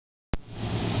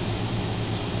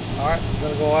we're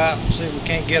going to go out and see if we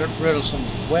can't get rid of some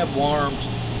web worms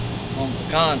on the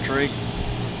pecan tree.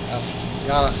 I've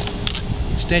got an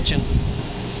extension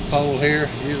pole here,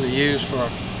 usually used for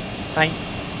paint,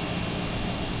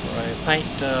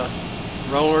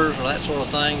 rollers or that sort of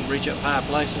thing, reach up high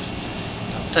places.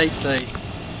 I've taped a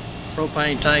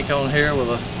propane tank on here with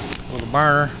a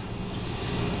burner,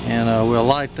 and we'll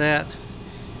light that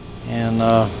and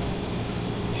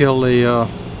kill the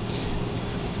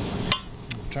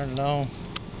turn it on. Like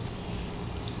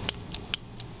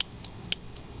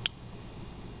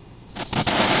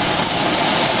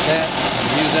that, and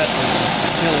use that to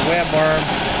kill the webworm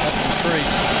up in the tree.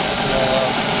 We'll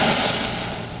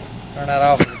turn that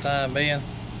off for the time being.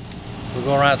 We'll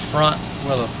go around the front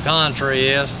where the pecan tree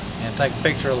is and take a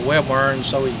picture of the webworm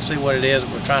so we can see what it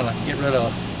is that we're trying to get rid of.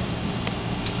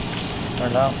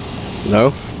 Turn it off?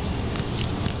 No.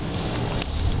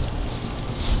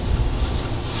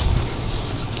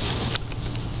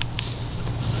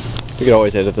 We could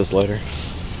always edit this later.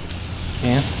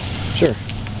 Yeah? Sure.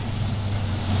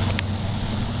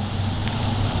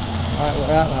 Alright,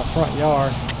 we're out in our front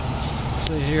yard.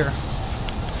 See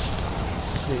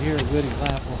here a good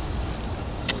example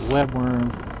of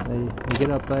webworms. They get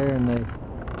up there and they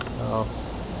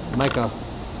make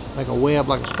a web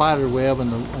like a spider web,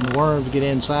 and the worms get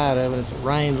inside of it. If it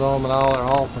rains on them and all, they're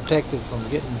all protected from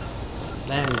getting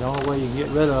damaged. The only way you can get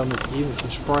rid of them, even if you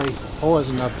spray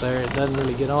poison up there, it doesn't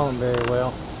really get on them very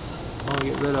well. You only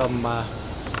get rid of them by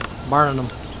burning them.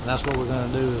 And that's what we're going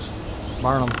to do, is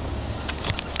burn them.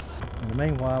 In the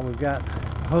meanwhile, we've got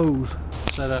a hose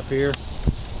set up here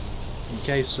in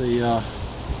case the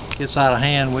gets out of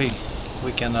hand. We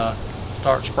can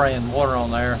start spraying water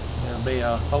on there. It'll be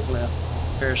hopefully a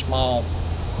very small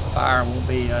fire. Won't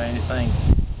be anything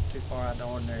too far out of the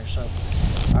ordinary. So, all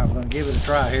right, we're going to give it a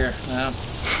try here now.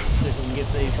 See if we can get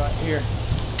these right here.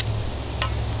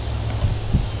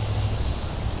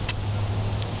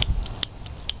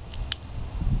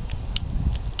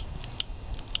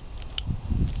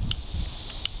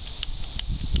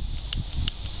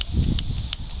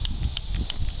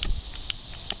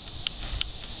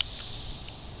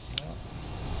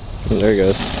 There it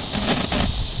goes.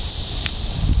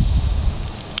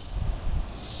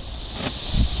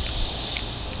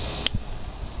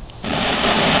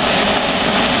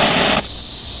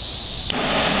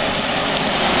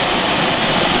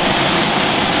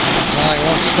 Now he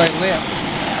wants to stay lit.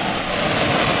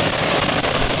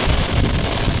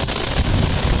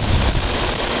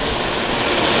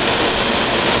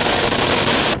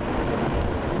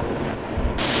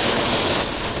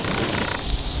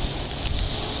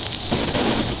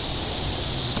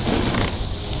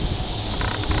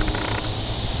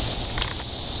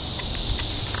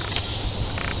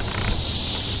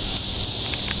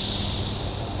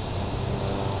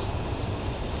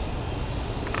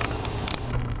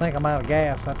 I think I'm out of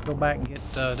gas. I have to go back and get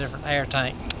a different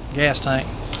gas tank.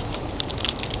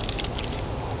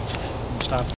 Stop.